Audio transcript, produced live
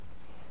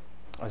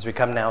As we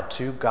come now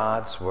to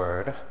God's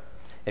Word,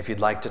 if you'd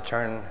like to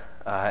turn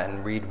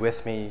and read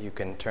with me, you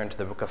can turn to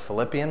the book of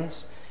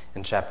Philippians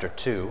in chapter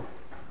 2.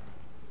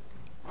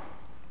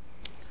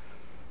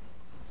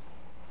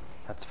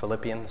 That's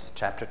Philippians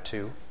chapter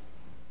 2.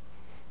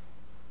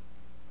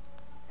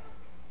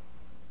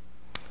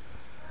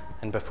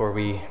 And before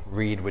we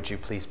read, would you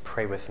please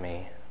pray with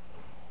me?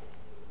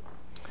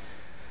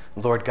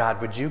 Lord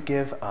God, would you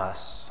give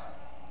us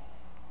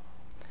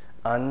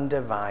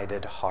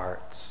undivided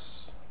hearts?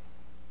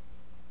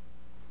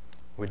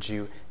 Would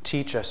you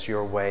teach us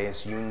your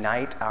ways,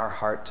 unite our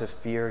heart to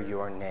fear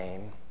your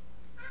name?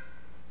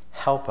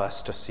 Help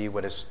us to see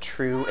what is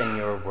true in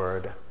your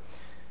word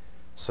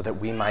so that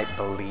we might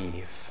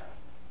believe.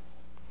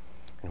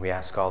 And we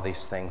ask all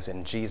these things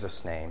in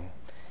Jesus' name.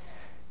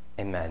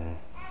 Amen.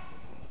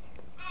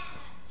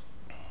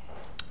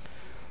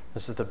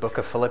 This is the book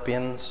of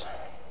Philippians.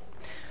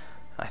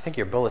 I think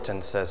your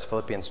bulletin says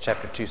Philippians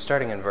chapter 2,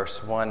 starting in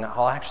verse 1.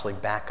 I'll actually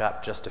back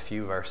up just a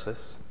few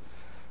verses.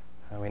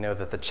 We know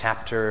that the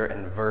chapter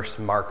and verse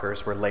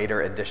markers were later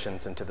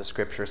additions into the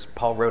scriptures.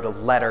 Paul wrote a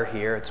letter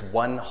here. It's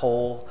one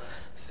whole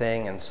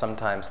thing, and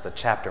sometimes the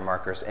chapter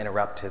markers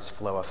interrupt his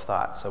flow of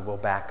thought. So we'll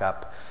back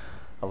up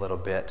a little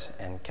bit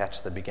and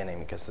catch the beginning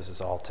because this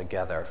is all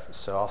together.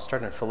 So I'll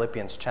start in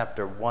Philippians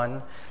chapter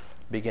 1,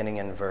 beginning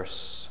in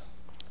verse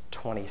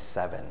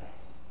 27.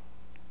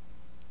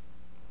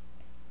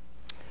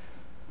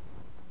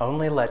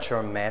 Only let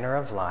your manner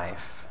of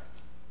life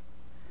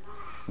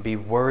be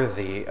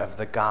worthy of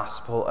the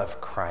gospel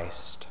of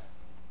Christ,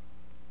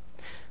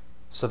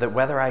 so that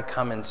whether I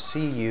come and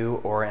see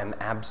you or am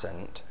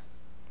absent,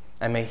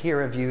 I may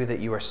hear of you that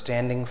you are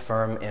standing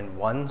firm in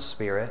one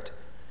spirit,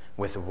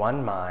 with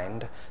one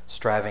mind,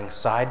 striving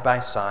side by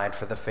side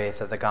for the faith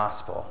of the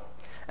gospel,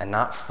 and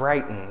not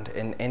frightened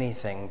in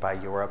anything by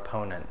your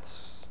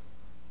opponents.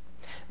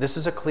 This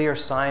is a clear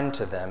sign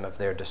to them of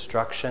their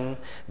destruction,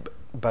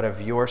 but of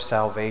your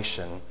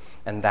salvation,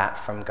 and that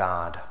from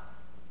God.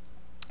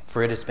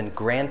 For it has been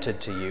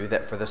granted to you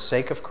that for the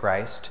sake of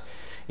Christ,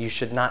 you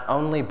should not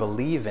only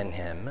believe in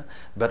him,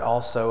 but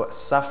also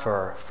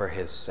suffer for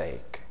his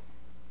sake,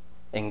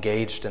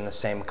 engaged in the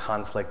same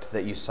conflict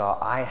that you saw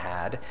I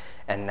had,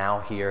 and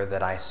now hear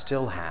that I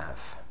still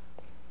have.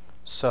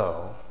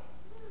 So,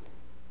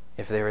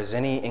 if there is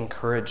any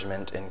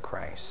encouragement in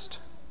Christ,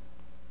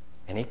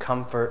 any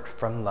comfort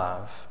from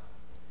love,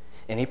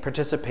 any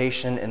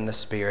participation in the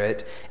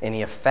Spirit,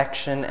 any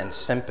affection and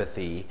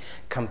sympathy,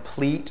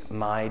 complete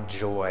my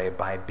joy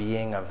by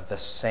being of the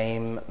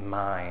same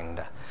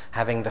mind,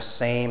 having the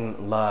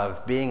same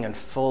love, being in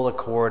full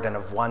accord and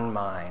of one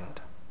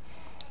mind.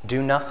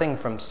 Do nothing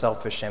from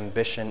selfish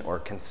ambition or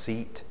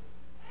conceit,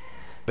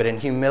 but in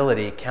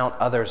humility count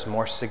others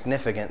more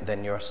significant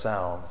than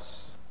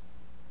yourselves.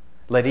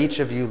 Let each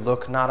of you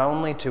look not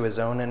only to his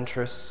own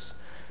interests,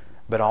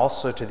 but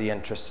also to the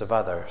interests of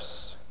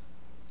others.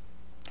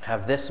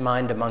 Have this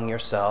mind among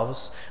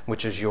yourselves,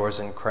 which is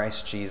yours in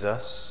Christ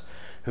Jesus,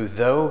 who,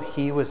 though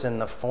he was in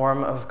the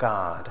form of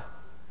God,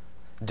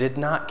 did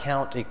not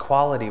count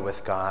equality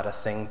with God a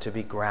thing to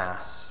be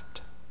grasped,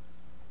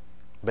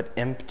 but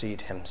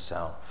emptied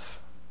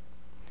himself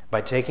by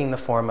taking the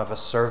form of a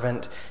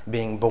servant,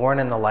 being born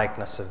in the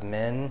likeness of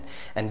men,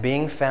 and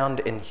being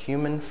found in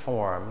human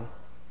form,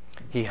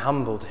 he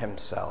humbled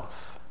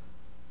himself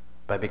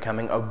by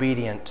becoming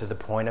obedient to the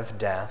point of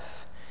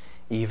death,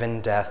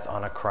 even death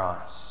on a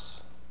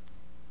cross.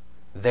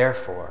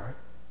 Therefore,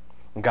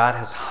 God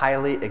has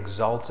highly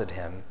exalted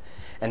him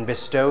and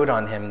bestowed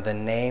on him the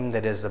name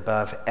that is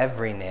above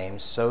every name,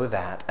 so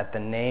that at the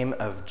name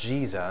of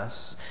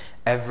Jesus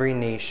every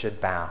knee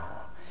should bow,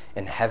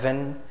 in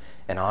heaven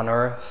and on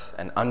earth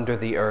and under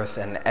the earth,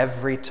 and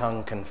every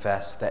tongue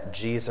confess that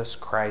Jesus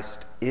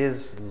Christ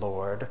is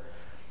Lord,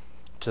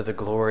 to the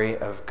glory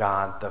of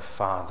God the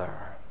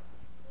Father.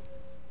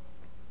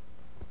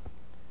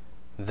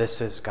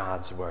 This is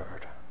God's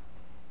word.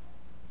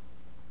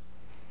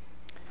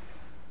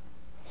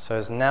 So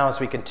as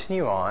we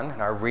continue on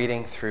in our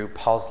reading through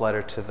Paul's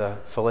letter to the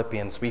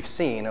Philippians, we've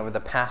seen over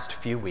the past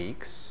few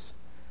weeks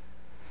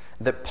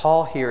that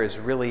Paul here is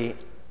really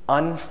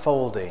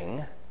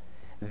unfolding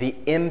the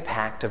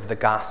impact of the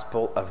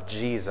gospel of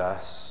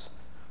Jesus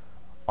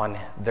on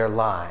their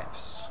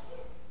lives.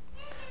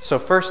 So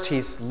first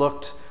he's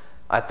looked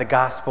at the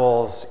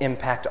gospel's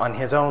impact on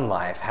his own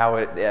life, how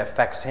it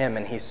affects him.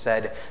 And he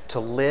said, to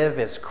live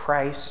is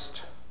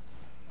Christ,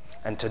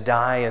 and to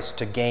die is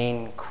to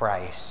gain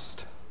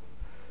Christ.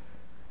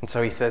 And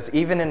so he says,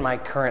 even in my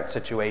current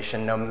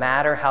situation, no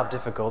matter how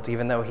difficult,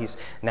 even though he's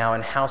now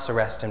in house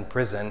arrest in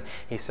prison,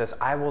 he says,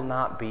 I will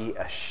not be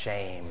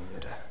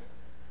ashamed.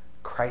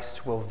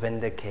 Christ will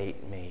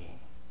vindicate me.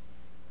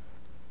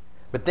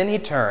 But then he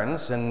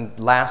turns, and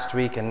last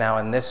week and now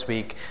in this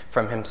week,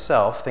 from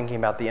himself, thinking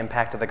about the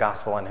impact of the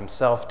gospel on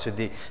himself, to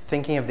the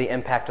thinking of the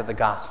impact of the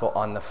gospel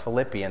on the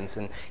Philippians.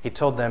 And he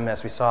told them,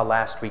 as we saw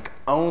last week,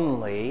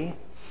 only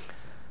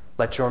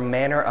let your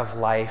manner of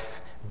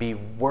life be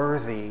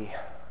worthy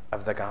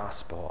of the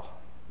gospel.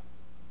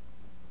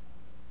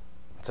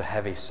 It's a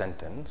heavy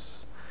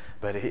sentence.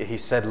 But he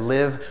said,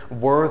 live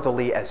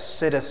worthily as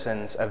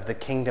citizens of the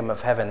kingdom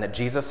of heaven, that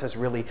Jesus has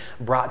really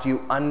brought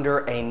you under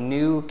a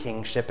new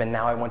kingship, and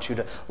now I want you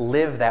to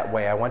live that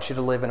way. I want you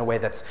to live in a way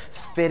that's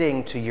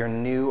fitting to your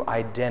new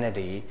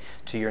identity,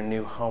 to your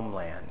new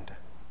homeland.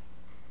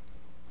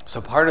 So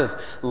part of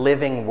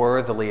living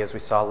worthily, as we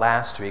saw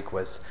last week,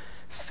 was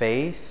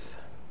faith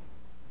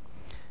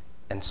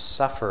and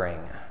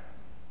suffering.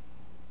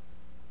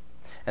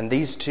 And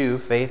these two,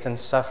 faith and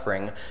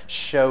suffering,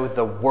 show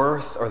the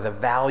worth or the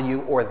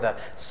value or the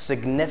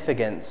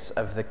significance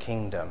of the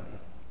kingdom.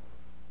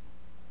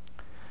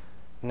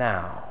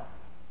 Now,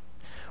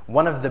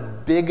 one of the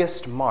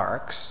biggest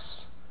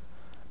marks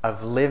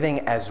of living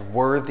as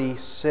worthy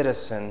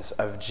citizens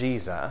of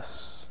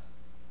Jesus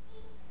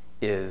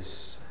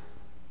is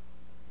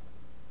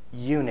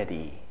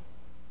unity.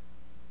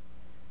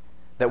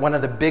 That one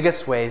of the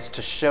biggest ways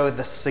to show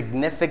the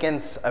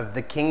significance of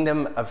the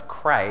kingdom of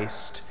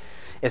Christ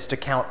is to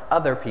count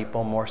other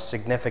people more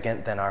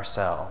significant than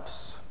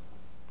ourselves.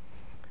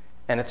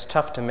 And it's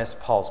tough to miss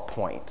Paul's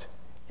point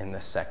in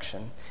this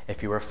section.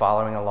 If you were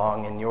following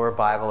along in your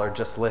Bible or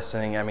just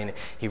listening, I mean,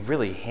 he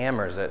really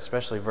hammers it,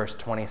 especially verse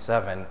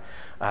 27.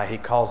 He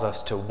calls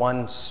us to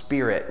one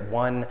spirit,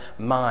 one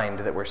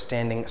mind, that we're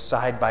standing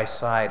side by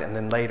side. And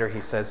then later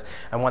he says,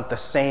 I want the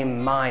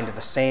same mind,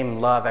 the same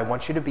love. I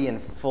want you to be in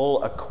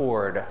full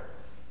accord.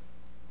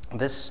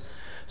 This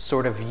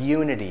sort of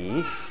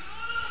unity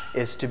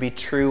is to be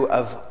true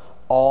of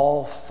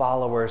all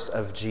followers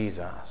of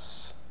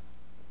Jesus.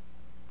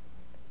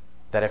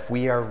 That if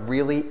we are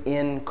really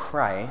in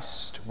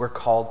Christ, we're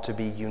called to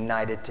be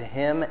united to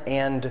him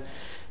and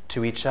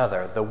to each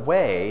other. The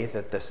way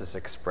that this is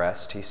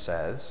expressed, he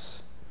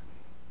says,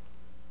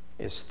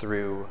 is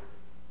through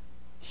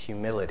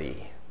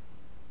humility.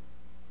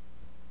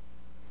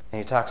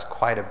 And he talks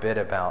quite a bit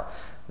about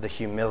the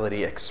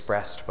humility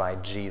expressed by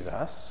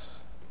Jesus.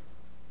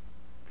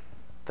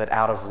 That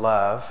out of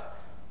love,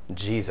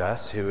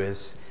 Jesus, who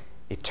is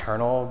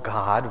eternal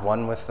God,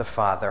 one with the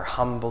Father,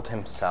 humbled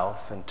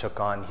himself and took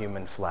on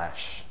human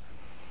flesh.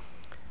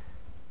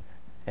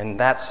 And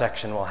that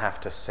section we'll have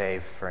to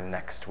save for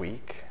next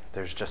week.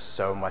 There's just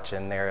so much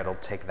in there, it'll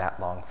take that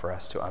long for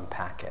us to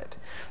unpack it.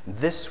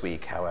 This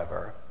week,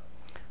 however,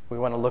 we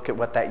want to look at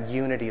what that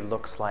unity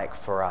looks like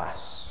for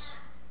us.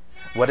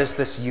 What is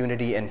this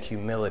unity and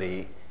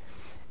humility?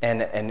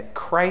 And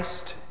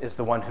Christ is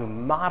the one who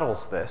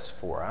models this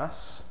for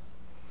us.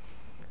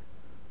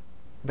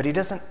 But he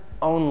doesn't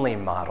only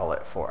model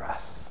it for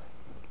us.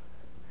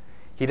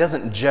 He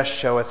doesn't just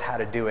show us how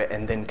to do it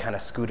and then kind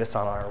of scoot us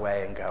on our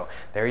way and go,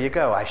 there you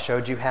go, I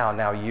showed you how,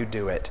 now you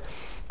do it.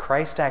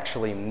 Christ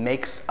actually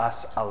makes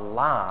us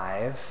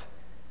alive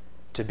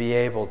to be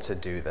able to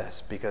do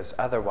this, because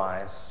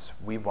otherwise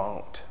we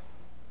won't.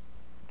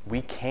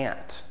 We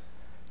can't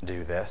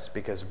do this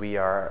because we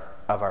are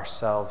of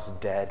ourselves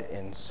dead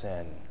in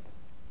sin.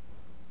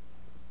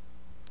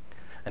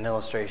 An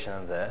illustration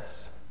of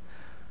this,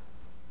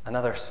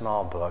 another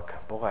small book.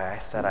 Boy, I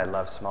said I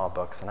love small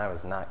books, and I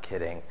was not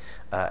kidding.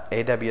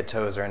 A.W.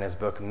 Tozer, in his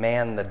book,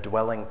 Man, the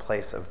Dwelling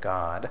Place of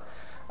God,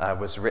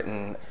 was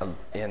written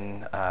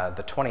in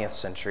the 20th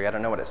century. I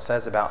don't know what it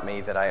says about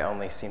me that I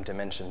only seem to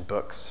mention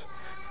books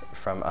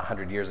from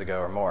 100 years ago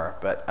or more.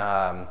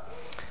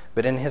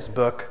 But in his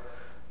book,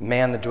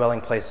 Man, the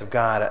Dwelling Place of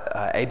God,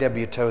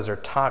 A.W. Tozer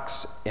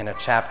talks in a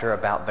chapter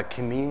about the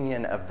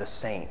communion of the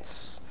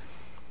saints,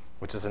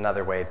 which is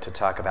another way to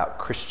talk about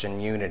Christian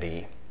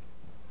unity.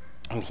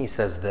 And he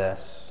says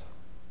this: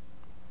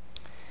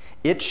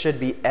 it should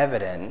be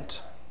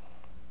evident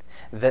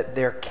that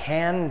there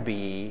can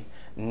be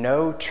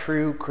no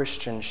true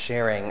Christian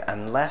sharing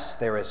unless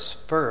there is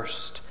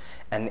first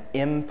an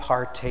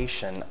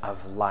impartation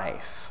of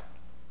life.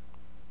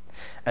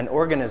 An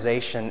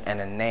organization and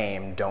a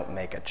name don't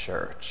make a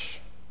church.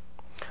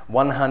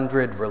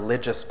 100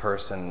 religious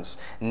persons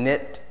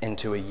knit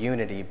into a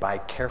unity by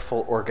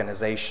careful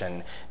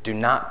organization do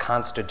not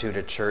constitute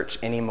a church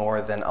any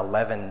more than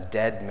 11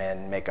 dead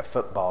men make a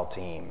football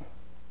team.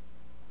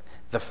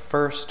 The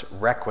first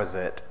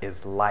requisite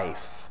is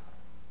life,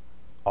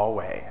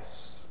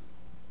 always.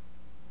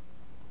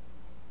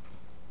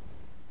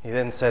 He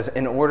then says,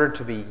 in order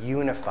to be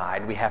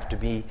unified, we have to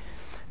be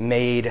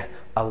made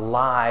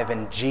alive,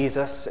 and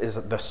Jesus is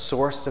the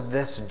source of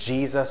this.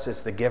 Jesus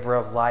is the giver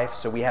of life,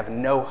 so we have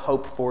no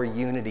hope for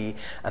unity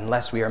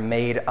unless we are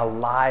made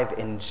alive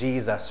in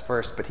Jesus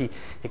first. But he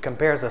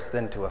compares us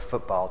then to a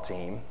football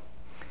team,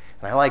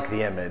 and I like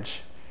the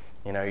image.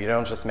 You know, you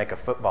don't just make a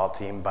football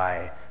team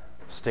by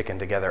sticking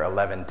together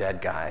 11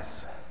 dead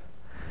guys.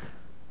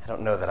 I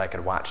don't know that I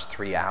could watch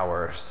 3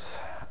 hours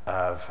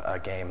of a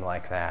game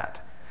like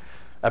that.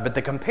 But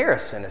the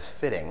comparison is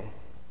fitting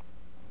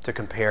to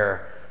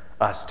compare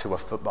us to a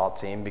football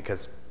team,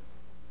 because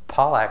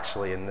Paul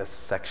actually in this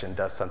section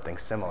does something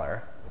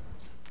similar.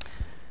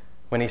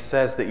 When he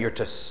says that you're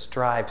to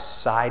strive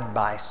side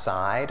by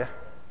side,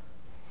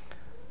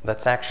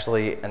 that's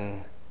actually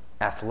an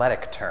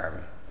athletic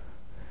term.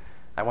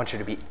 I want you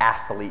to be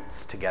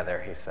athletes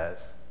together, he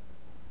says.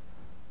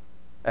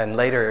 And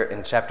later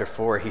in chapter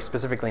 4, he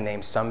specifically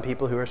names some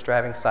people who are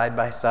striving side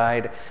by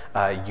side,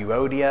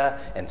 Euodia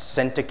and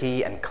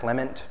Syntyche and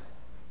Clement,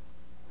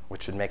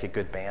 which would make a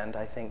good band,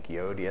 I think,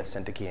 Euodia,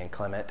 Syntyche, and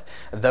Clement.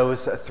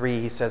 Those three,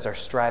 he says, are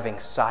striving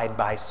side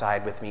by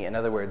side with me. In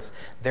other words,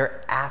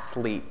 they're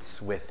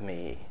athletes with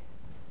me.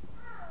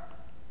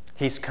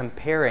 He's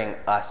comparing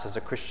us as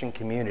a Christian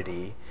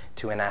community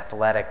to an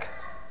athletic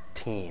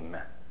team.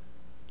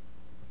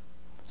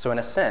 So in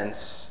a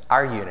sense,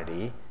 our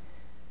unity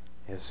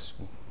is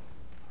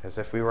as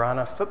if we were on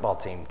a football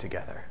team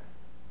together.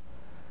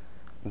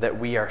 That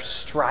we are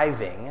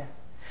striving,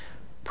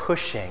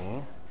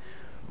 pushing,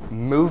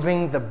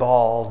 moving the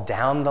ball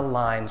down the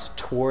lines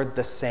toward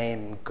the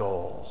same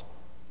goal.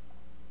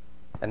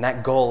 And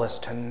that goal is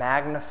to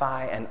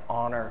magnify and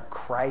honor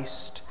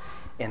Christ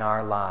in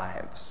our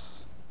lives.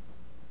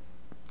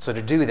 So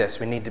to do this,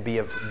 we need to be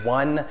of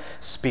one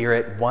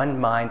spirit, one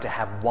mind, to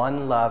have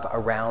one love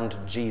around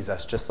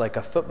Jesus, just like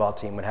a football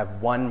team would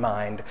have one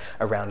mind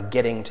around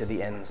getting to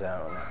the end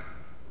zone.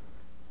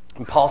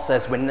 And Paul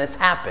says when this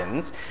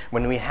happens,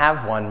 when we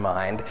have one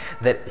mind,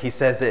 that he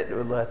says it,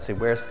 let's see,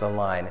 where's the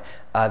line?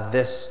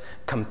 This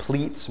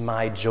completes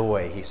my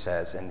joy, he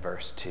says in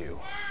verse 2.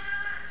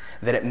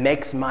 That it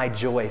makes my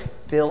joy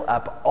fill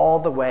up all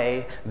the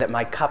way that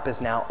my cup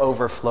is now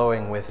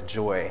overflowing with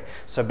joy.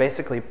 So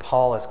basically,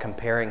 Paul is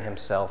comparing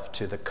himself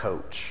to the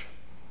coach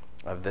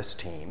of this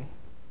team,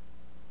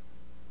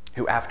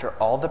 who after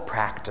all the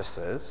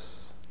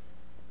practices,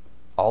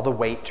 all the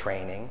weight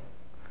training,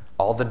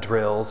 all the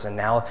drills, and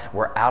now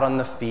we're out on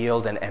the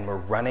field and we're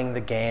running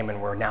the game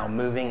and we're now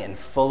moving in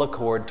full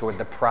accord toward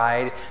the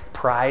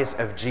prize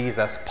of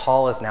Jesus.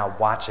 Paul is now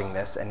watching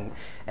this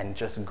and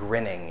just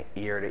grinning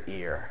ear to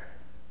ear,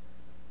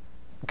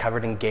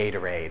 covered in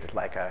Gatorade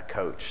like a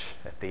coach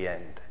at the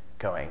end,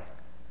 going,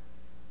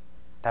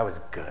 that was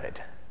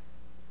good.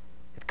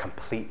 It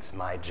completes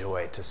my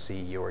joy to see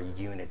your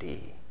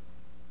unity.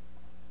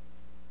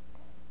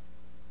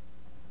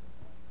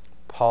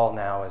 Paul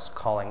now is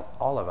calling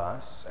all of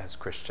us as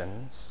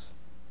Christians,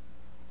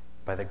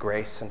 by the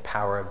grace and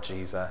power of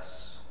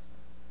Jesus,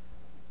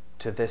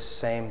 to this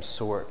same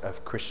sort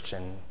of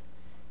Christian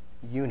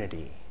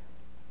unity.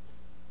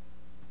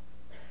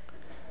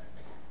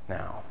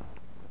 Now,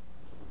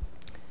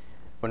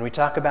 when we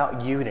talk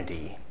about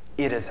unity,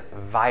 it is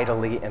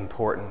vitally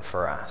important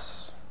for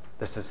us.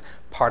 This is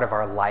part of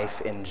our life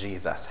in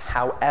Jesus.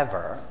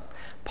 However,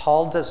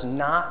 Paul does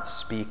not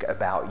speak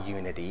about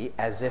unity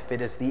as if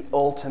it is the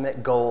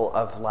ultimate goal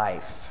of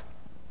life.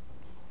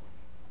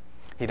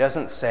 He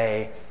doesn't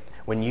say,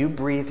 when you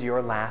breathe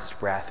your last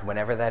breath,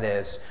 whenever that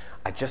is,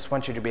 I just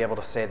want you to be able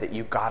to say that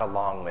you got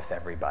along with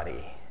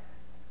everybody,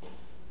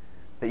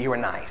 that you were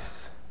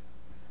nice.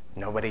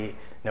 Nobody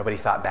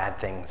thought bad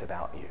things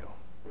about you.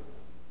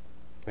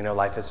 We know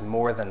life is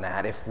more than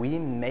that. If we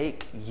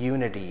make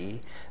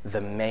unity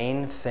the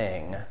main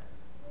thing,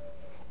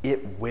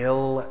 it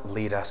will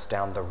lead us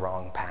down the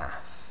wrong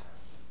path.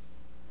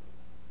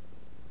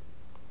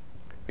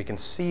 We can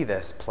see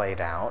this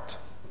played out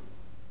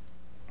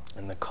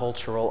in the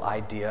cultural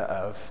idea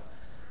of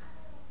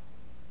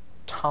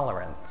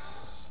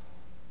tolerance.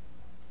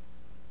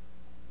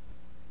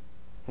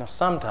 Now,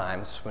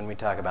 sometimes when we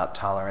talk about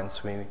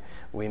tolerance,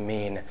 we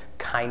mean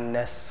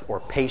kindness or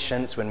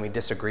patience when we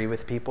disagree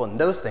with people, and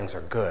those things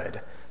are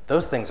good.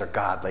 Those things are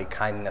godly,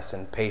 kindness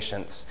and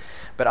patience.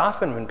 But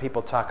often when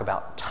people talk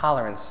about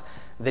tolerance,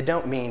 they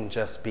don't mean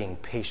just being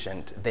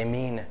patient. They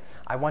mean,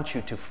 I want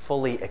you to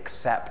fully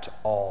accept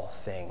all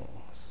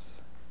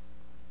things.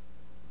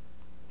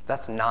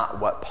 That's not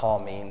what Paul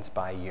means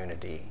by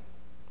unity.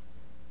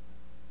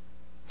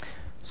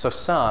 So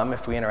some,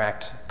 if we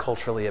interact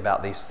culturally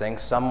about these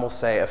things, some will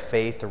say of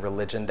faith or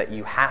religion that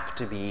you have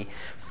to be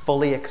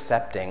fully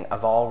accepting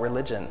of all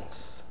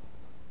religions.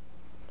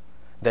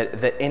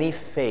 That any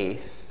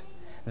faith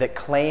that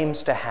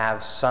claims to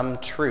have some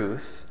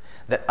truth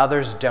that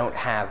others don't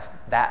have,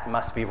 that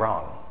must be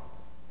wrong.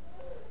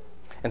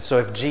 And so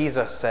if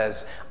Jesus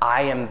says,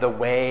 I am the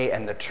way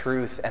and the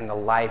truth and the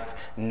life,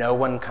 no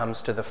one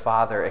comes to the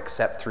Father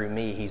except through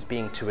me, he's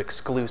being too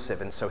exclusive,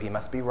 and so he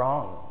must be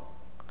wrong.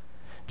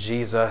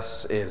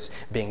 Jesus is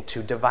being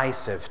too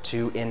divisive,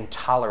 too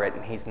intolerant,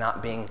 and he's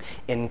not being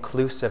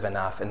inclusive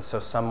enough. And so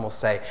some will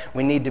say,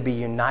 we need to be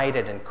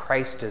united and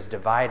Christ is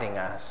dividing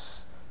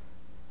us.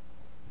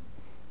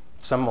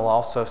 Some will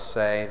also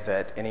say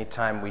that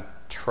anytime we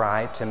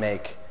try to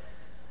make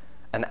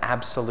an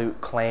absolute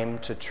claim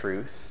to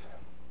truth,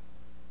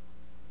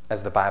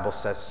 as the Bible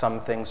says, some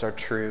things are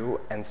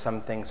true and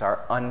some things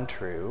are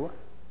untrue,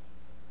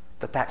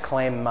 that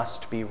claim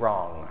must be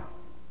wrong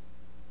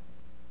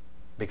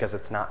because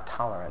it's not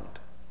tolerant.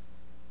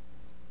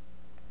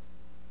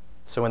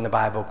 So when the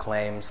Bible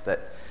claims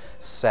that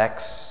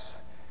sex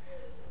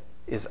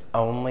is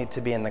only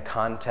to be in the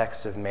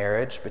context of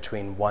marriage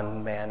between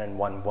one man and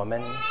one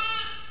woman,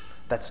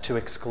 that's too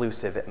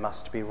exclusive, it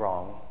must be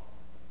wrong.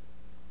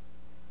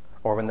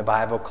 Or when the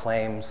Bible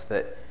claims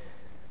that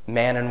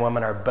man and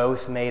woman are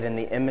both made in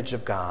the image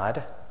of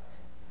God,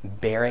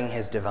 bearing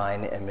his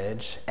divine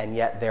image, and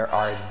yet there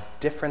are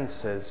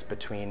differences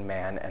between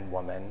man and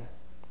woman,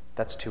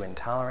 that's too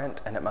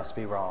intolerant and it must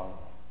be wrong.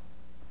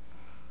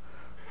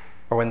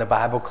 Or when the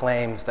Bible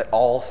claims that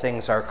all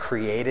things are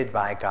created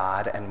by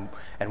God and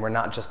we're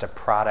not just a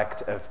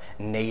product of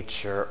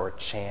nature or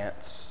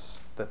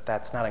chance,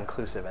 that's not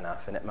inclusive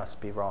enough and it must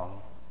be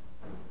wrong.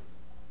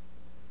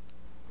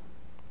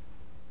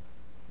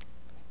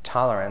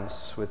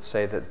 Tolerance would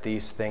say that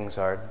these things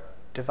are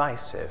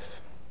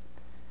divisive.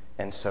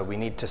 And so we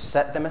need to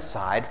set them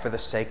aside for the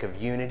sake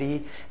of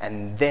unity,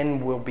 and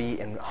then we'll be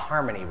in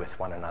harmony with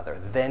one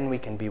another. Then we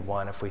can be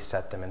one if we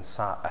set them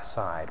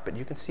aside. But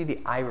you can see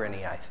the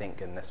irony, I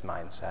think, in this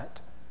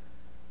mindset.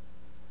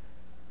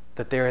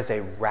 That there is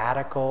a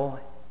radical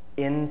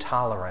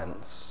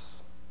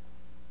intolerance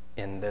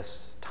in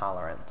this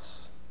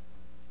tolerance.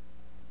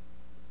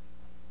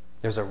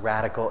 There's a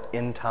radical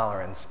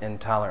intolerance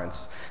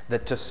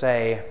that to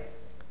say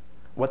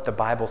what the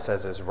Bible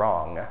says is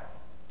wrong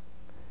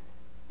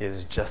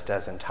is just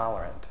as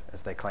intolerant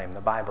as they claim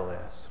the Bible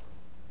is.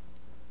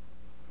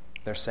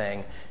 They're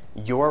saying,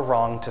 you're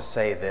wrong to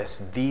say this,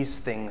 these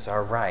things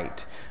are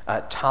right.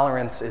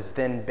 Tolerance is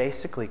then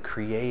basically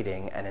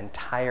creating an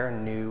entire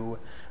new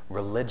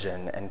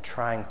religion and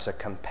trying to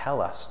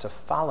compel us to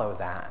follow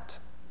that.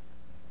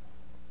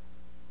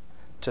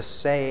 To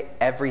say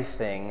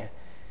everything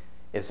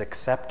is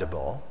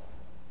acceptable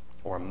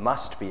or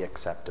must be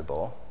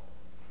acceptable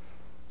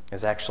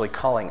is actually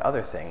calling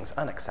other things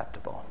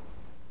unacceptable,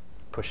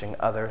 pushing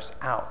others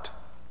out.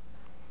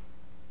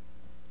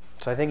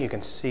 So I think you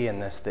can see in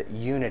this that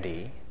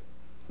unity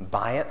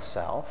by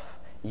itself,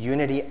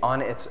 unity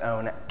on its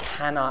own,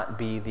 cannot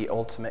be the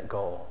ultimate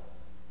goal.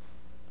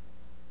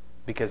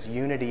 Because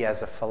unity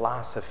as a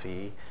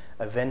philosophy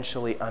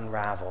eventually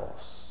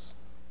unravels.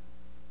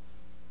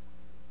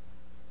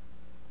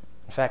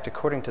 In fact,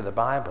 according to the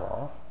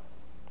Bible,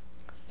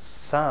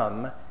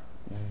 some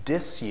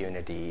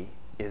disunity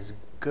is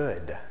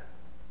good.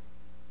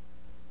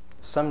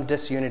 Some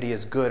disunity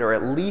is good, or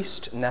at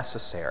least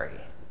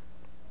necessary.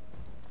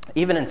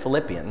 Even in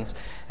Philippians,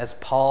 as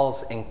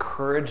Paul's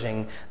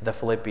encouraging the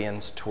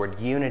Philippians toward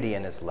unity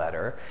in his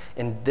letter,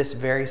 in this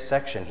very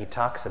section he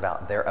talks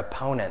about their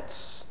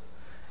opponents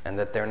and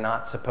that they're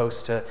not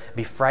supposed to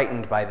be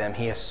frightened by them.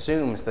 He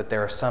assumes that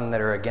there are some that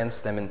are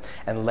against them.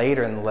 And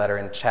later in the letter,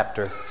 in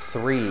chapter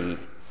 3,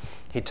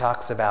 he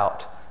talks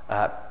about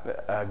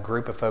a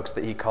group of folks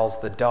that he calls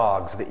the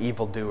dogs, the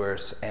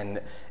evildoers, and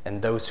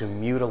those who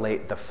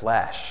mutilate the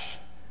flesh.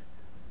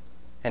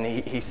 And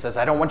he says,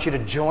 I don't want you to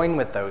join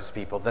with those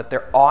people, that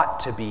there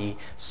ought to be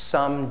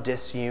some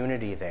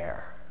disunity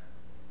there.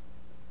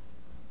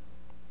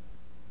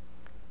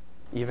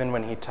 Even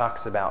when he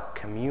talks about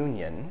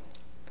communion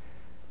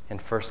in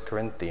 1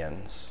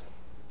 Corinthians,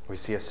 we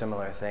see a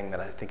similar thing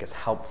that I think is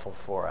helpful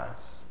for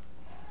us.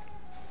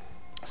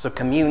 So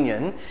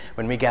communion,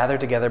 when we gather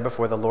together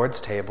before the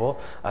Lord's table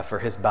for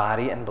his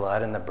body and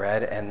blood and the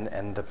bread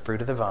and the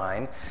fruit of the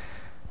vine,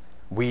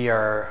 we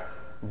are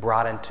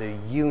brought into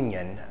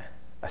union,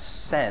 a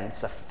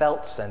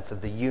felt sense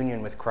of the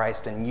union with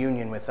Christ and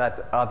union with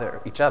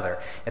each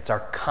other. It's our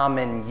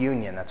common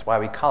union. That's why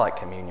we call it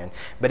communion.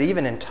 But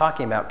even in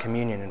talking about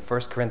communion in 1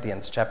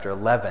 Corinthians chapter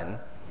 11,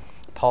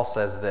 Paul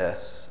says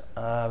this,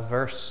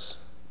 verse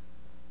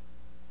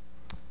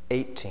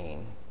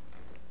 18.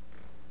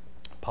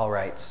 Paul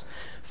writes,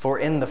 "For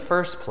in the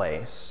first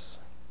place,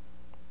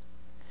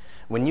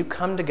 when you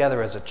come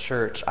together as a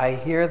church, I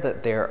hear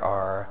that there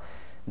are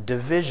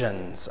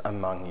divisions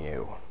among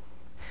you,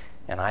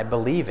 and I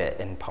believe it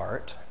in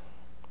part.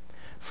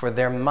 For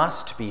there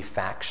must be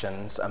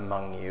factions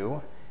among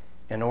you,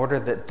 in order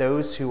that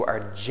those who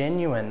are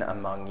genuine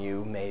among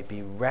you may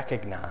be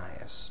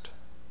recognized."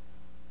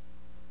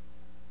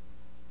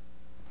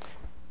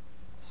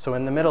 So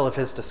in the middle of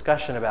his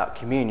discussion about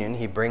communion,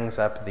 he brings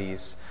up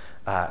these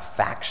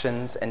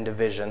factions and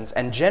divisions,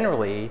 and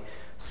generally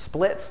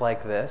splits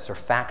like this or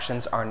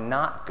factions are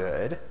not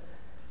good,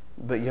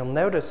 but you'll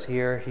notice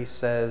here he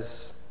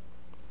says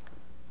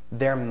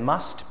there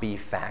must be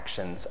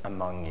factions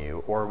among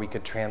you, or we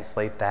could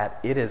translate that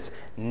it is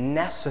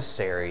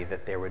necessary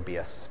that there would be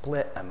a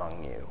split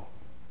among you.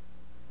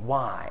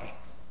 Why?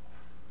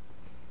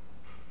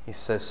 He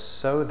says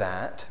so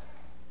that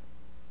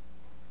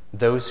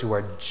those who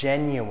are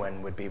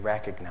genuine would be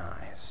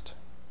recognized.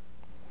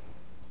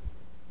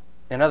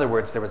 In other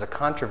words, there was a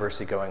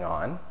controversy going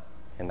on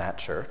in that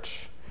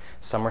church.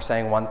 Some were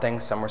saying one thing,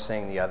 some were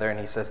saying the other, and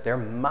he says there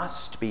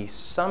must be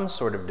some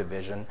sort of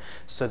division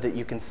so that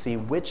you can see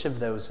which of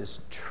those is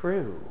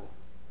true.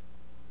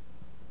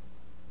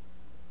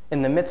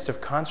 In the midst of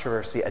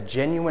controversy, a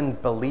genuine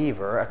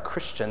believer, a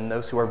Christian,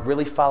 those who are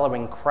really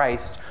following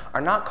Christ,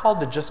 are not called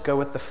to just go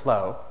with the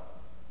flow.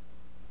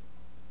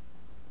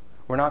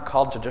 We're not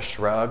called to just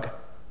shrug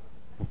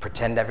and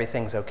pretend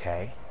everything's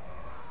okay.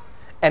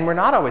 And we're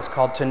not always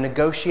called to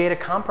negotiate a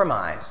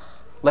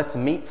compromise. Let's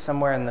meet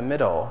somewhere in the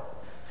middle.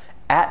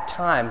 At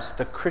times,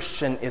 the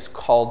Christian is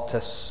called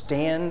to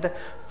stand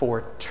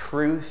for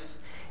truth,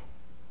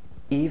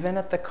 even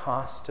at the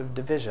cost of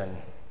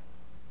division.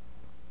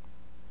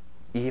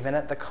 even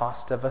at the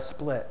cost of a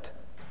split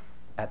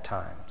at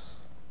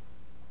times.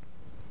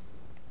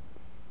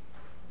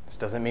 This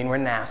doesn't mean we're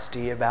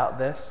nasty about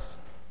this.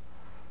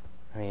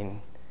 I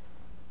mean,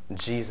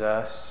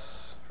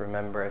 Jesus,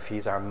 remember, if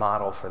he's our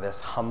model for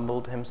this,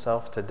 humbled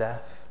himself to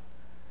death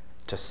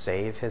to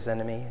save his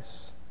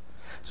enemies.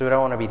 So we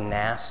don't want to be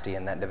nasty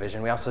in that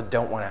division. We also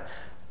don't want to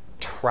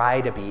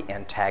try to be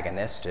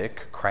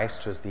antagonistic.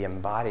 Christ was the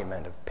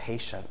embodiment of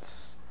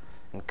patience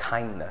and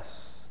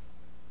kindness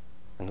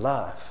and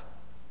love.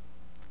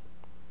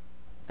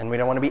 And we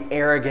don't want to be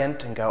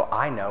arrogant and go,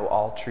 I know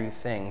all true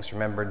things.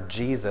 Remember,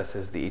 Jesus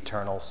is the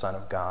eternal Son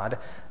of God,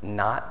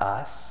 not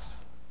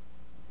us.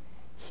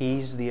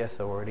 He's the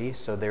authority,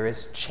 so there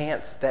is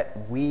chance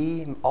that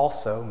we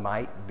also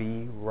might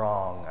be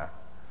wrong.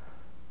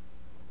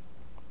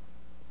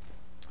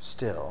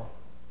 Still,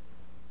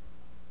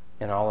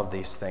 in all of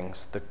these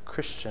things, the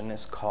Christian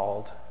is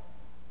called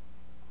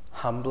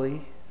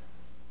humbly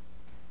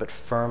but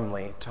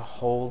firmly to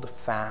hold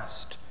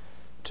fast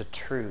to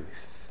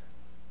truth,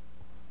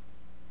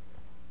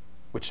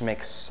 which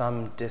makes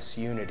some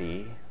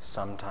disunity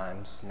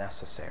sometimes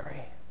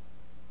necessary.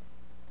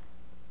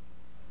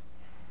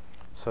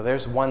 So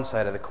there's one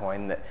side of the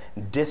coin, that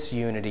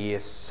disunity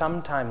is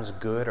sometimes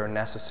good or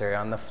necessary.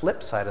 On the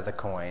flip side of the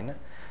coin,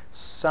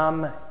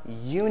 some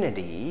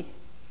unity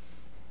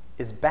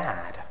is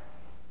bad.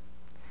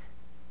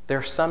 There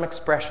are some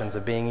expressions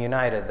of being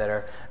united that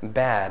are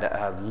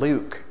bad.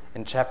 Luke,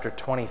 in chapter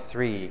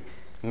 23,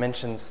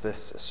 mentions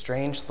this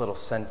strange little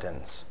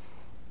sentence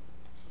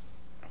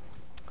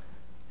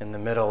in the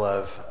middle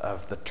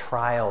of the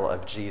trial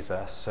of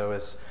Jesus. So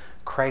as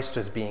Christ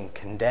is being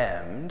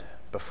condemned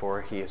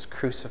before he is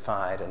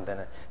crucified and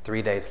then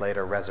 3 days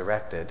later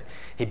resurrected,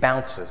 he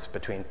bounces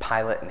between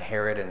Pilate and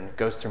Herod and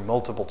goes through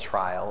multiple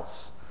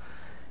trials.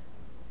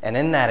 And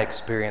in that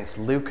experience,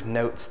 Luke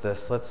notes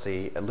this. Let's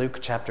see, Luke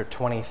chapter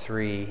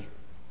 23,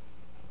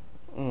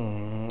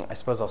 I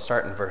suppose I'll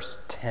start in verse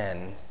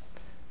 10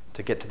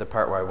 to get to the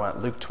part where I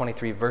want. Luke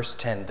 23, verse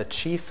 10, the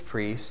chief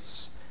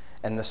priests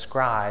and the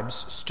scribes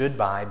stood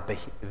by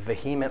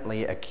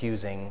vehemently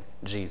accusing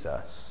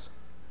Jesus.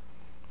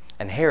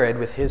 And Herod,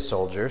 with his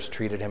soldiers,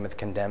 treated him with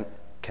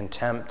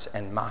contempt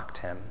and mocked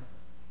him.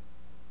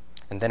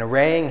 And then,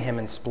 arraying him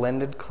in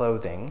splendid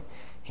clothing,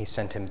 he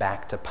sent him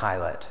back to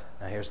Pilate.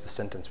 Now here's the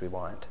sentence we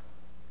want.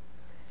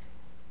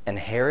 And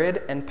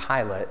Herod and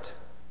Pilate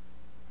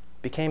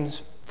became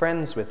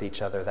friends with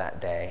each other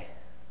that day.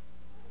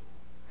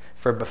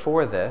 For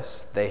before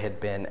this, they had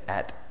been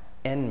at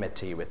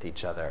enmity with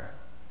each other.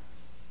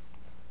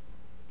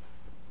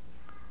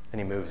 And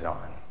he moves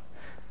on.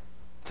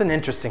 It's an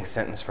interesting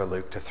sentence for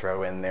Luke to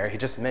throw in there. He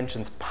just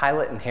mentions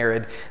Pilate and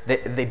Herod.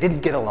 They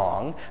didn't get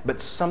along, but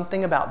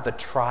something about the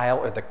trial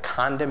or the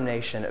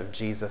condemnation of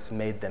Jesus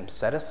made them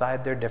set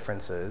aside their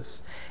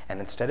differences, and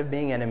instead of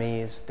being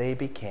enemies, they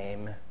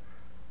became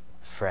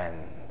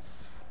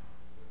friends.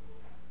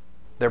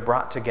 They're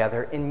brought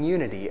together in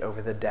unity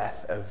over the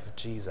death of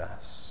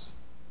Jesus.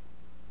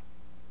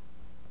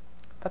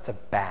 That's a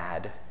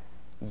bad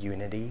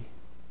unity.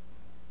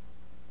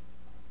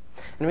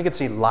 And we could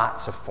see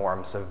lots of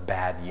forms of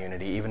bad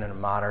unity, even in a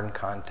modern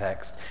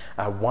context.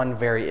 One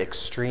very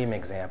extreme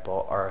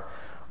example are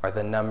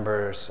the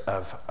numbers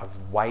of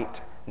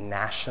white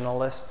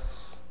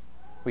nationalists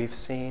we've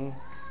seen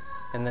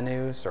in the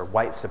news, or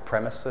white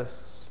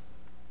supremacists.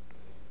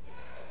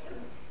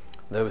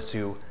 Those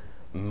who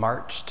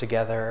march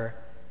together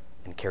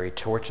and carry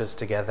torches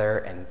together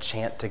and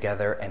chant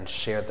together and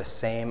share the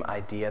same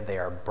idea. They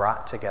are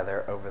brought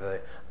together over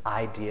the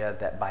idea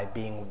that by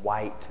being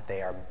white,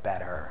 they are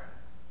better.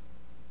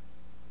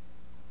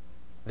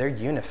 They're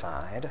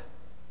unified,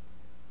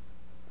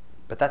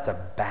 but that's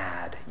a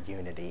bad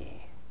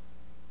unity.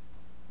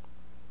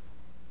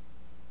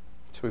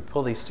 So we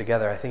pull these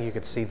together, I think you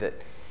could see that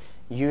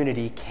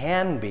unity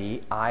can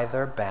be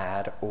either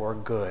bad or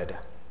good.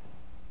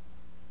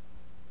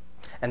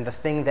 And the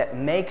thing that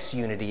makes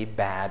unity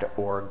bad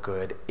or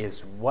good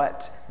is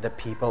what the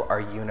people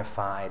are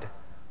unified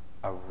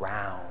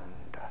around.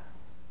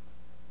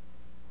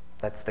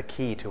 That's the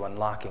key to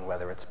unlocking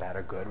whether it's bad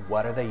or good.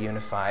 What are they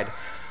unified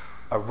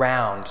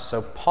around?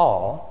 So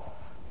Paul,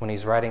 when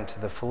he's writing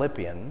to the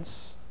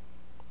Philippians,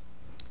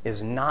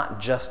 is not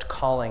just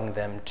calling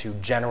them to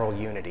general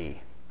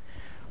unity.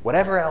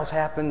 Whatever else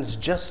happens,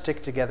 just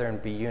stick together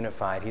and be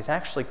unified. He's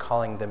actually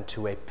calling them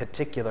to a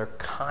particular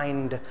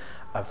kind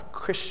of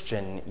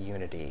Christian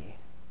unity.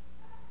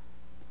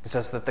 He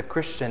says that the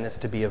Christian is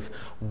to be of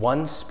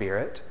one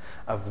spirit,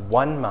 of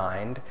one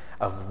mind,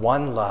 of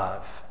one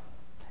love,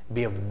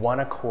 be of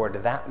one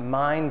accord. That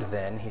mind,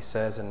 then, he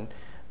says in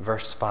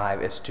verse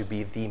 5, is to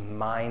be the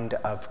mind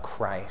of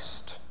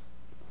Christ.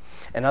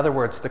 In other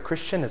words, the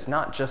Christian is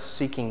not just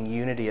seeking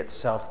unity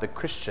itself. The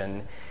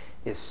Christian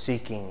is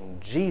seeking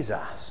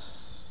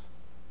Jesus.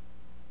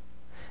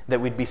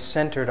 That we'd be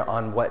centered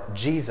on what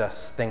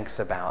Jesus thinks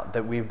about,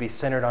 that we'd be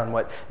centered on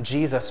what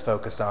Jesus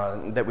focused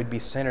on, that we'd be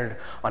centered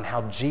on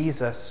how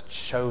Jesus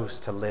chose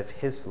to live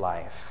his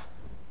life.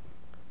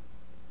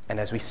 And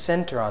as we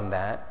center on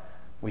that,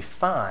 we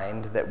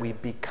find that we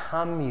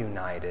become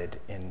united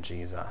in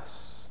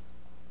Jesus.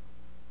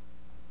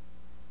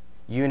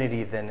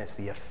 Unity then is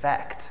the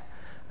effect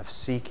of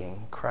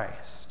seeking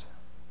Christ.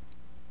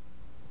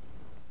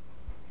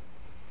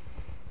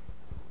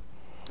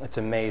 It's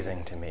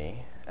amazing to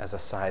me, as a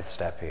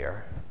sidestep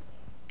here,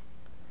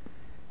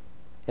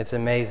 it's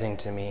amazing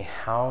to me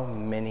how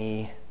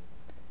many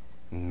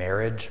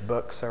marriage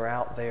books are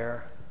out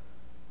there.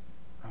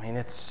 I mean,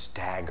 it's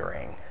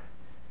staggering.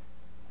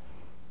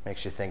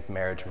 Makes you think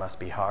marriage must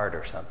be hard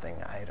or something.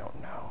 I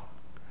don't know.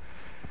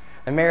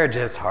 And marriage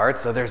is hard,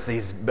 so there's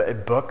these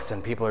books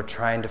and people are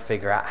trying to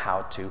figure out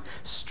how to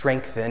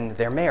strengthen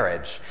their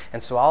marriage.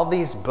 And so all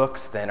these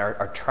books then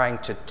are trying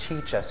to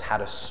teach us how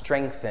to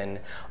strengthen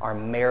our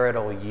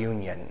marital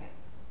union.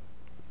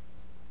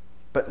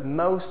 But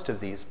most of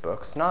these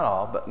books, not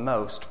all, but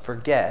most,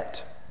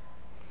 forget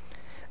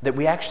that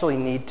we actually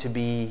need to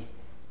be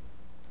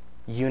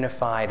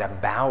unified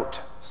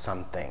about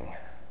something,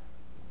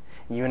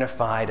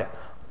 unified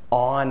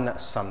on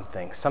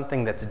something,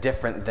 something that's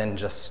different than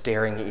just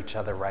staring at each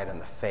other right in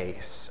the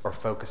face or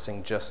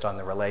focusing just on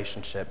the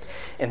relationship.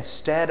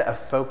 Instead of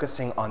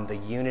focusing on the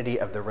unity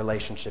of the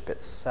relationship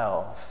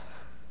itself,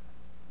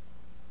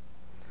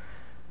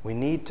 we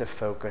need to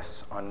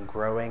focus on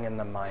growing in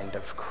the mind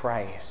of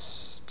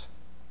Christ,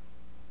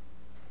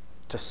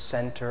 to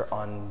center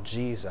on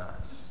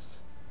Jesus.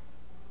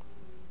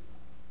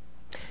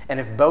 And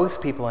if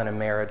both people in a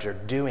marriage are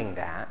doing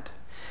that,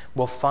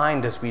 we'll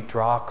find as we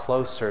draw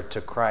closer to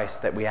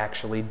Christ that we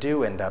actually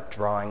do end up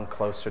drawing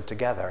closer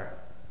together.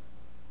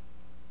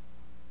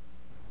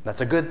 That's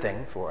a good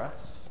thing for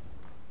us.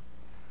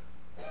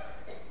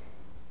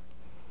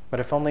 But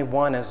if only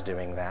one is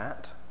doing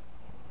that,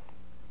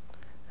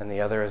 and the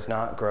other is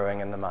not growing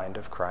in the mind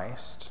of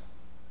Christ,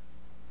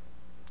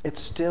 it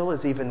still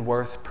is even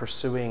worth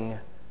pursuing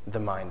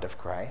the mind of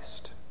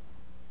Christ.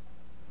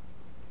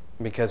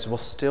 Because we'll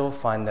still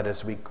find that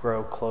as we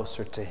grow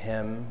closer to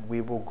Him,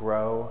 we will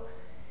grow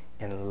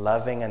in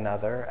loving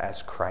another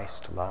as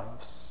Christ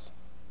loves.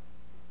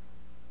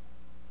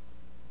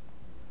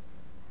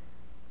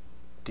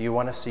 Do you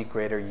want to see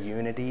greater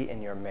unity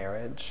in your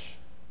marriage?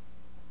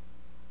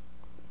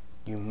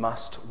 You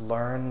must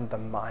learn the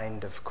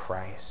mind of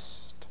Christ.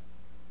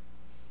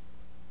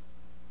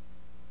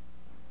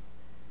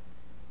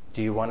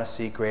 Do you want to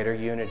see greater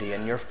unity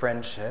in your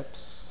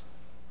friendships?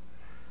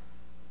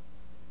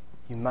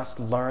 You must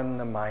learn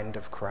the mind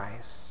of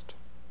Christ.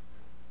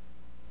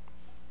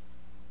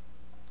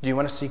 Do you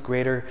want to see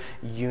greater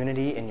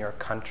unity in your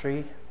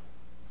country?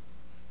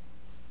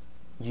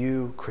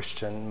 You,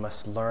 Christian,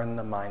 must learn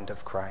the mind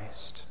of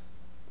Christ.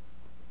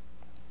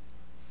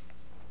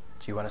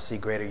 Do you want to see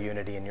greater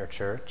unity in your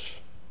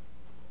church?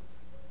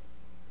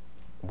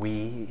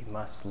 We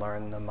must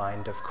learn the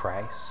mind of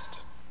Christ.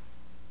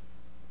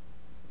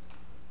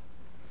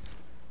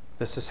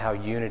 This is how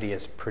unity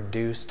is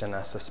produced in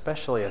us,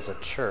 especially as a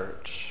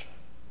church.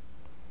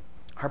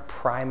 Our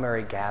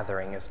primary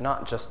gathering is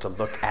not just to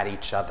look at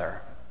each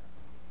other.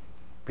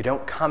 We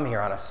don't come here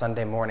on a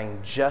Sunday morning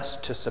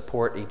just to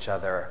support each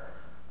other,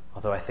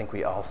 although I think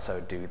we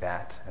also do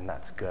that, and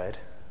that's good.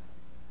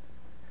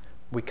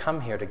 We come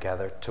here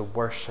together to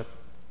worship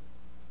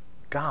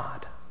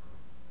God.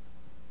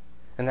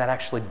 And that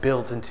actually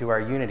builds into our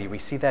unity. We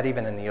see that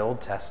even in the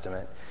Old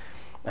Testament.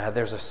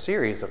 There's a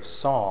series of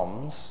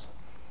psalms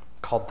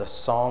called the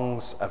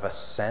Songs of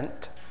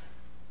Ascent.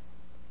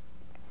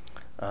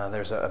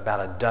 There's about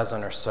a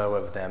dozen or so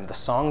of them. The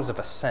Songs of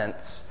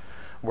Ascents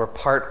were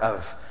part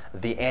of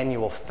the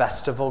annual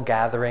festival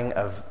gathering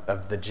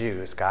of the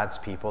Jews, God's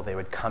people. They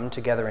would come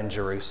together in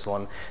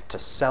Jerusalem to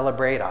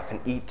celebrate, often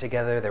eat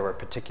together. There were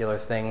particular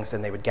things,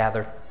 and they would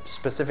gather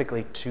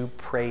specifically to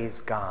praise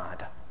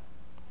God.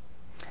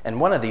 And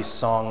one of these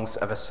songs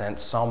of ascent,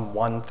 Psalm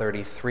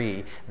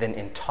 133, then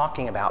in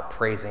talking about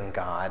praising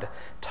God,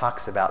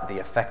 talks about the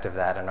effect of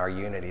that in our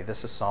unity.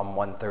 This is Psalm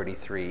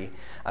 133,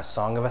 a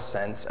song of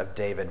ascents of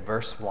David,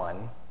 verse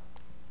 1.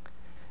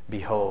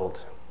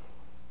 Behold,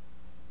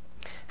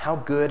 how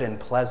good and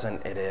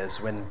pleasant it is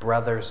when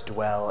brothers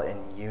dwell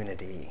in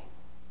unity.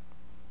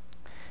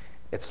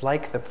 It's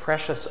like the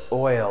precious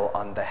oil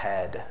on the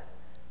head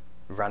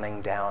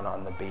running down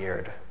on the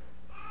beard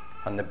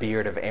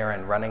of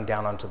Aaron, running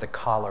down onto the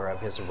collar of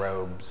his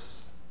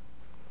robes.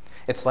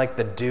 It's like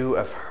the dew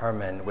of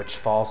Hermon, which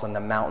falls on the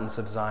mountains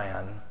of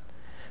Zion,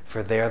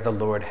 for there the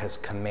Lord has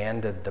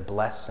commanded the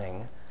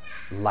blessing,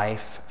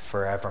 life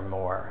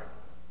forevermore.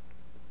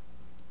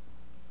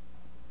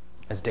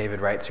 As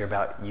David writes here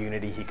about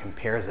unity, he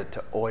compares it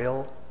to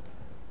oil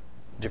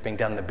dripping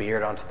down the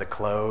beard onto the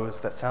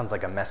clothes. That sounds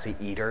like a messy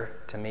eater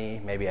to me.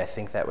 Maybe I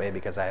think that way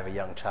because I have a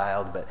young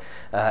child, but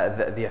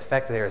the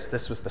effect there is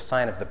this was the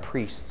sign of the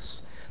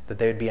priests, that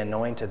they would be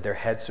anointed, their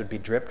heads would be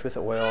dripped with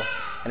oil,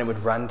 and it would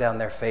run down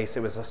their face.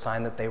 It was a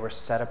sign that they were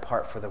set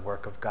apart for the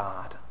work of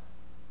God.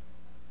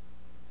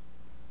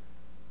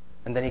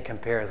 And then he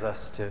compares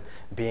us to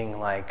being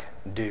like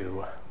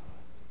dew,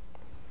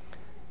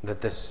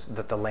 that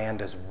the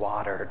land is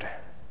watered,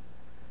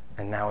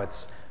 and now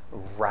it's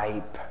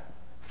ripe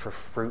for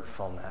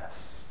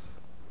fruitfulness.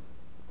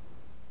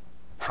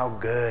 How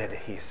good,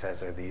 he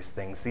says, are these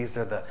things. These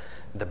are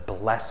the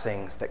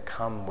blessings that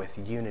come with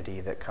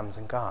unity that comes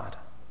in God.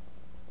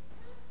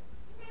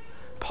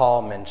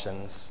 Paul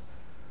mentions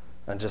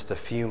just a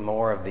few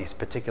more of these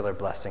particular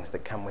blessings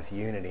that come with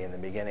unity in the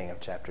beginning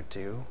of chapter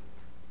 2.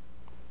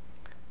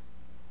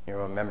 You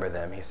remember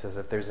them. He says,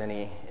 if there's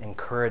any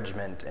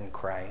encouragement in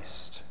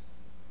Christ,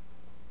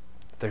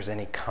 if there's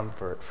any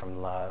comfort from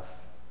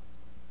love,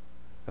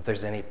 if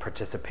there's any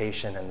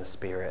participation in the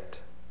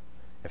Spirit,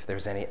 if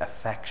there's any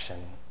affection,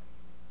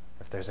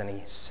 if there's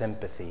any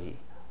sympathy,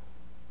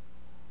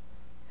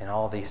 and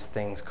all these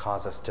things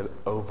cause us to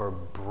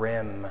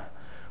overbrim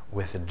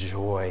with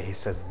joy. He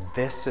says,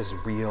 this is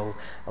real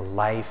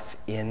life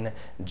in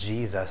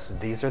Jesus.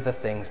 These are the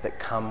things that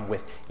come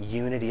with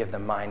unity of the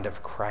mind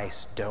of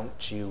Christ.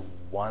 Don't you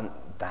want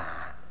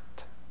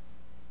that?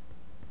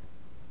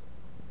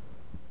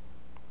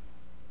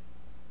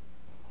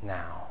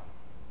 Now,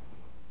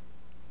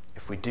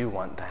 if we do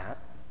want that,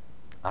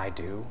 I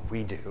do,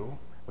 we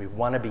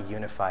want to be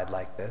unified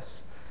like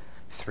this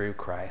through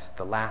Christ.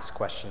 The last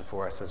question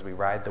for us as we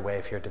ride the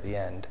wave here to the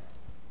end: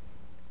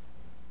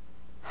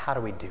 how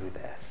do we do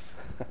this?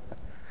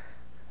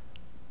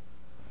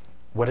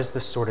 What does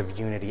this sort of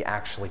unity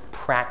actually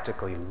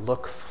practically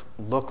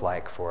look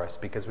like for us?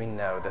 Because we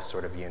know this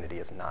sort of unity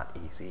is not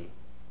easy.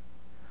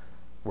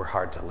 We're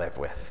hard to live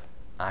with.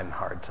 I'm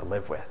hard to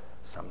live with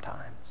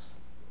sometimes.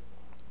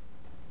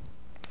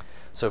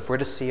 So if we're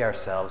to see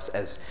ourselves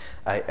as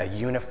a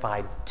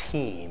unified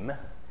team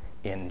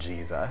in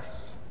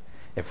Jesus,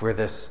 if we're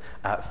this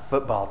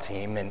football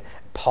team, and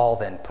Paul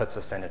then puts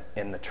us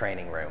in the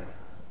training room.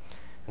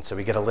 And so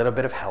we get a little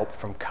bit of help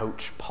from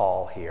Coach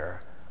Paul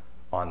here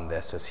on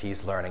this as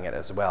he's learning it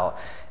as well,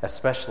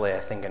 especially I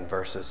think in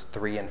verses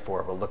 3 and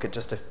 4. We'll look at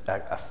just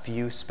a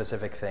few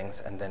specific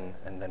things and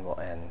then we'll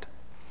end.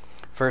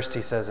 First,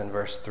 he says in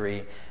verse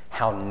 3,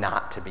 how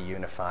not to be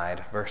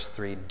unified. Verse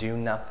 3, do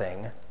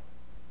nothing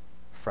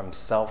from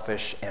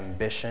selfish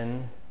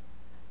ambition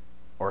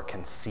or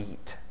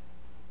conceit.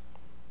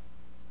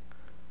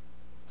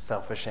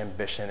 Selfish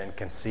ambition and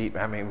conceit.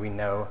 I mean, we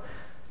know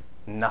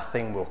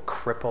nothing will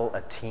cripple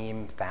a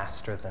team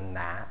faster than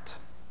that.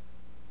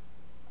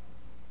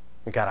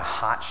 We got a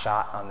hot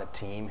shot on the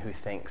team who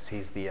thinks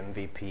he's the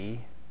MVP.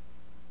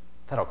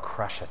 That'll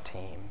crush a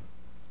team.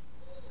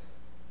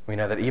 We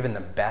know that even the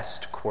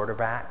best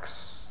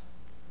quarterbacks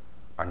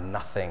are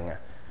nothing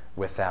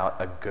without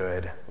a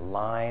good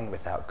line,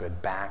 without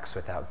good backs,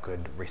 without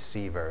good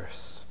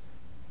receivers.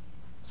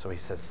 So he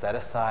says, set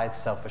aside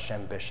selfish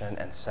ambition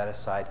and set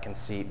aside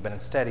conceit. But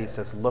instead he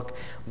says, look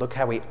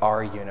how we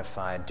are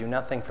unified. Do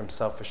nothing from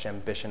selfish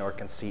ambition or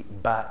conceit,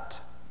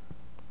 but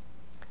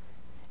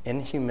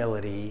in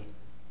humility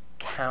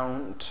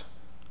count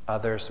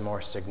others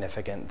more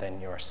significant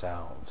than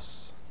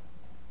yourselves.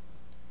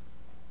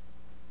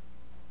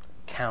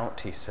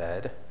 Count, he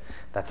said,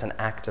 that's an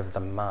act of the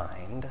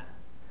mind.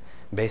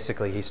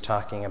 Basically, he's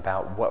talking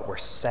about what we're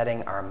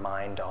setting our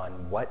mind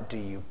on. What do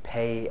you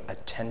pay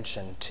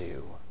attention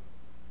to?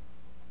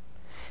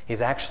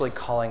 He's actually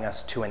calling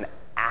us to an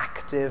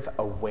active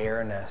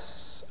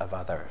awareness of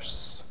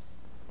others.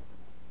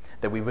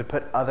 That we would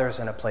put others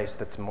in a place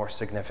that's more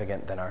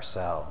significant than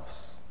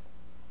ourselves.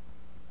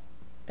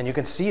 And you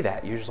can see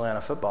that usually on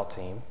a football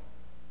team.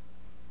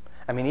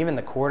 I mean, even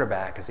the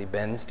quarterback, as he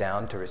bends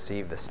down to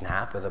receive the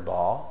snap of the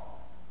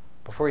ball,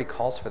 before he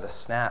calls for the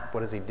snap, what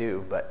does he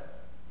do but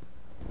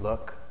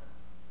look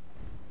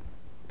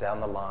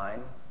down the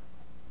line?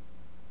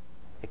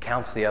 He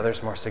counts the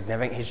others more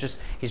significant.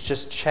 He's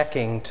just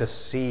checking to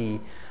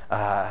see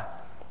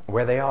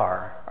where they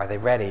are. Are they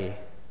ready?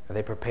 Are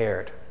they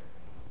prepared?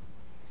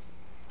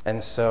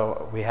 And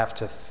so we have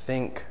to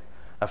think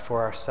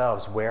for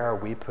ourselves, where are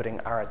we putting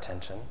our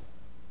attention?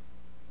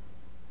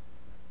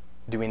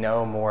 Do we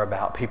know more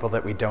about people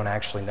that we don't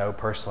actually know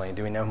personally?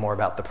 Do we know more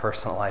about the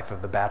personal life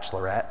of the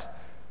Bachelorette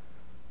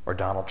or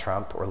Donald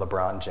Trump or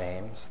LeBron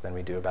James than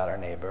we do about our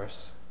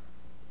neighbors?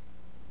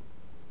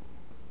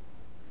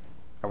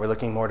 Are we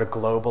looking more to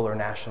global or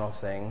national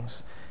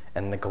things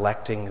and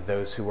neglecting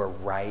those who are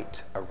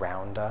right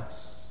around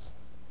us?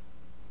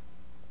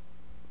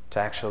 To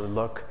actually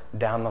look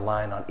down the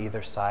line on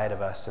either side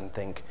of us and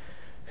think,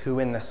 who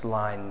in this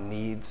line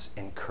needs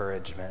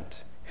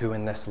encouragement? Who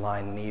in this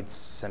line needs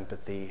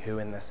sympathy? Who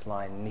in this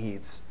line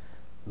needs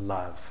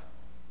love?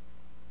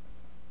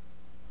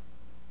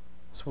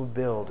 So we'll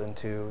build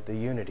into the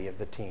unity of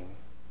the team.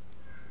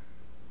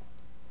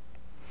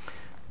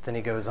 Then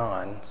he goes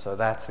on, so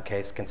that's the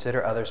case.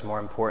 Consider others more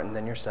important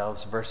than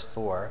yourselves. Verse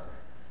 4,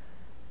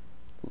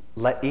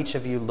 let each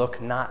of you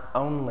look not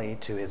only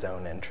to his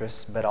own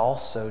interests, but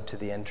also to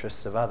the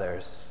interests of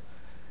others.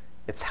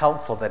 It's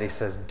helpful that he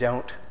says,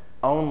 don't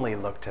only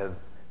look to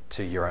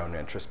your own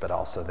interests, but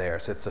also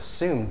theirs. It's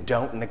assumed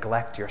don't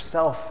neglect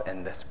yourself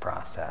in this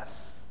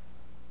process.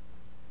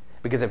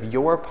 Because if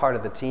you're part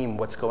of the team,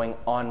 what's going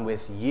on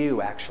with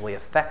you actually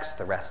affects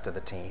the rest of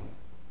the team.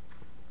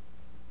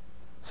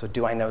 So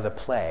do I know the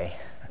play?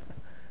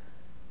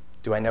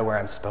 Do I know where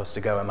I'm supposed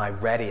to go? Am I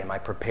ready? Am I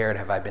prepared?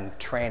 Have I been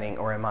training?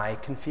 Or am I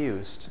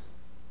confused?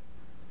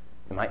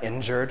 Am I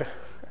injured?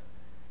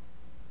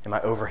 Am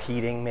I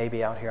overheating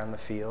maybe out here on the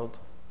field?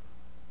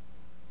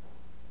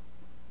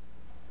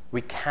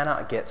 We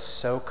cannot get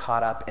so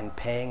caught up in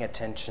paying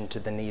attention to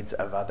the needs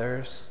of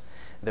others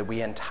that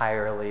we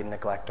entirely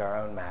neglect our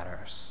own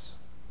matters.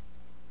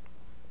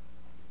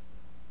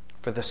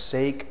 For the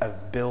sake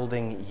of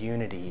building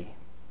unity,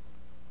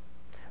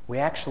 we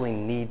actually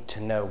need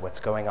to know what's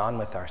going on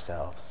with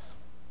ourselves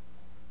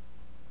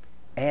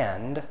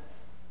and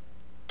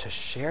to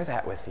share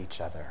that with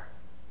each other.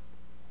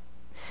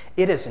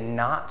 It is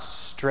not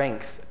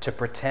strength to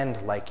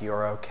pretend like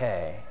you're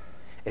okay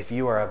if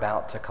you are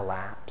about to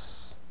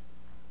collapse.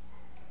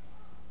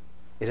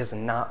 It is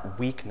not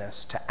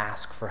weakness to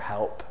ask for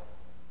help.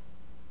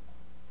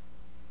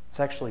 It's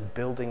actually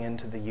building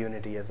into the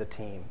unity of the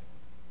team.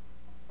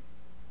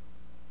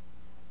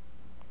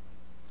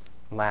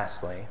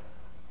 Lastly,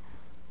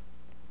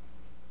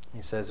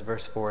 he says,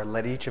 verse 4,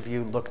 let each of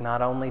you look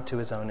not only to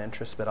his own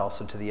interests, but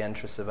also to the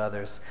interests of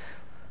others.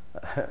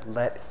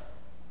 Let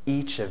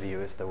each of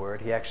you is the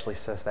word. He actually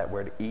says that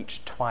word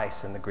each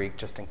twice in the Greek,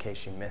 just in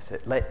case you miss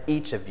it. Let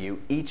each of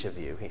you,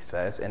 he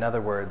says. In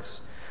other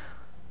words,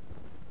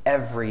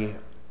 every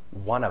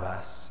one of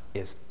us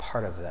is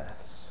part of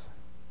this.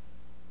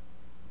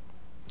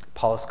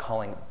 Paul is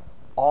calling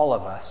all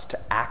of us to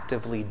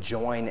actively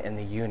join in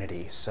the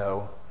unity.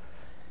 So,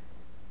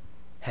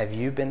 have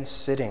you been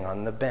sitting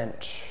on the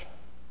bench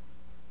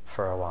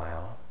for a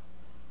while?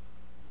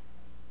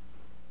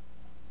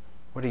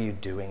 What are you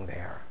doing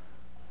there?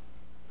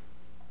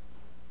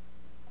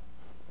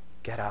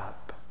 Get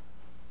up.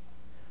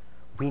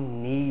 We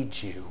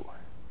need you.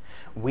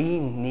 We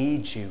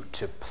need you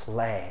to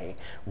play.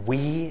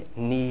 We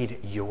need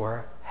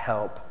your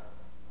help.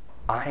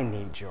 I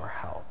need your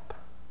help.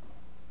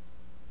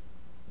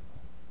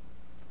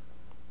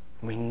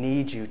 We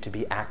need you to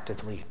be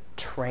actively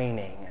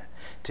training,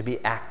 to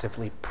be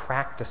actively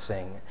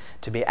practicing,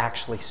 to be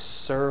actually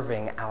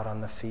serving out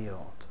on the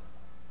field.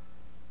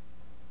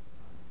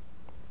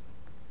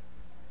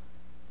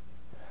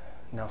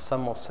 Now,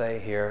 some will say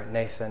here,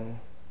 Nathan,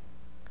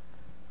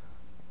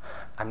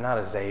 I'm not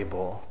as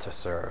able to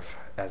serve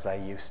as I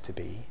used to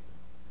be.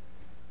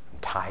 I'm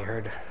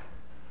tired.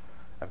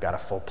 I've got a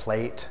full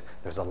plate.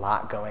 There's a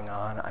lot going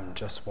on. I'm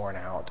just worn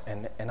out.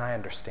 And I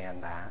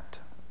understand that.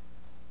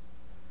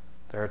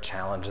 There are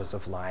challenges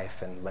of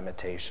life and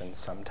limitations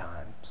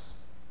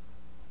sometimes.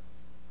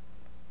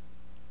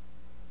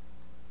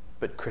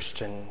 But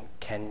Christian,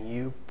 can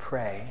you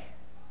pray?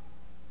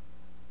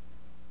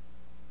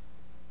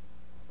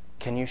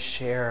 Can you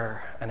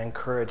share an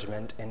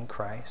encouragement in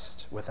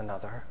Christ with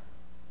another?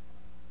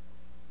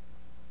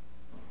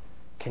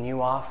 Can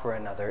you offer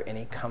another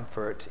any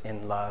comfort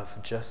in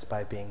love just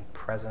by being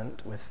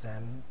present with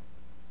them?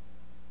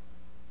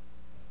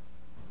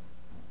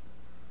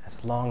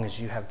 As long as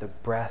you have the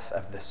breath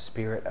of the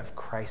Spirit of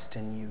Christ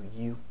in you,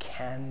 you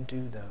can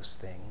do those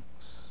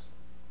things.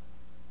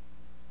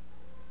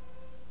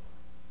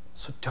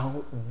 So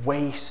don't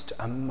waste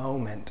a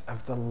moment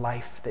of the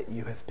life that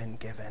you have been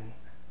given.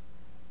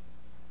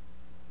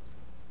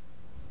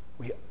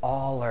 We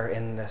all are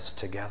in this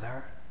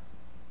together.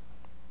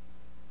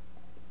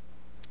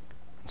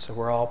 And so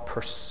we're all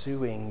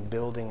pursuing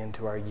building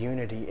into our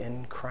unity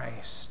in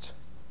Christ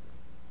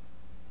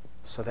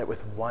so that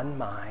with one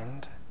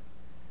mind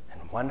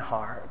and one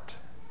heart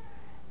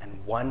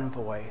and one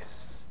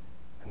voice,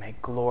 we may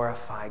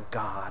glorify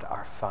God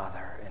our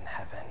Father in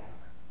heaven.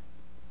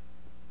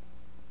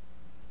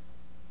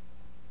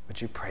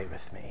 Would you pray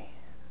with me?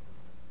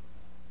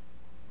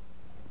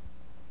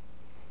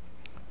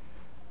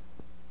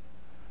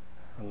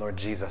 Lord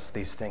Jesus,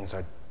 these things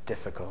are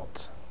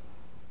difficult.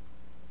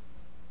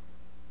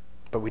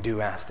 But we do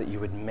ask that you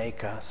would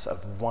make us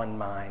of one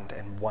mind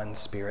and one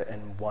spirit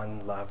and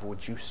one love.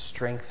 Would you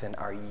strengthen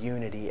our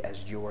unity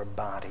as your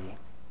body?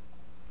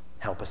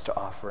 Help us to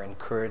offer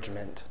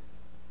encouragement,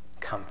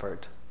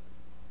 comfort,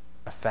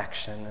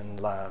 affection, and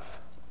love.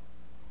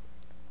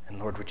 And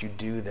Lord, would you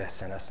do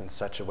this in us in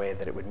such a way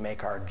that it would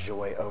make our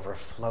joy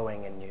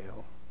overflowing in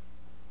you?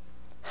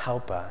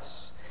 Help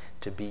us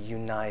to be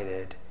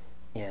united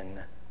in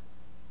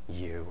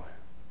you.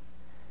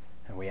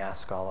 And we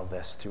ask all of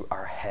this through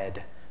our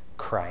head,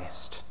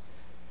 Christ.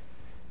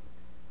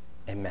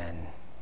 Amen.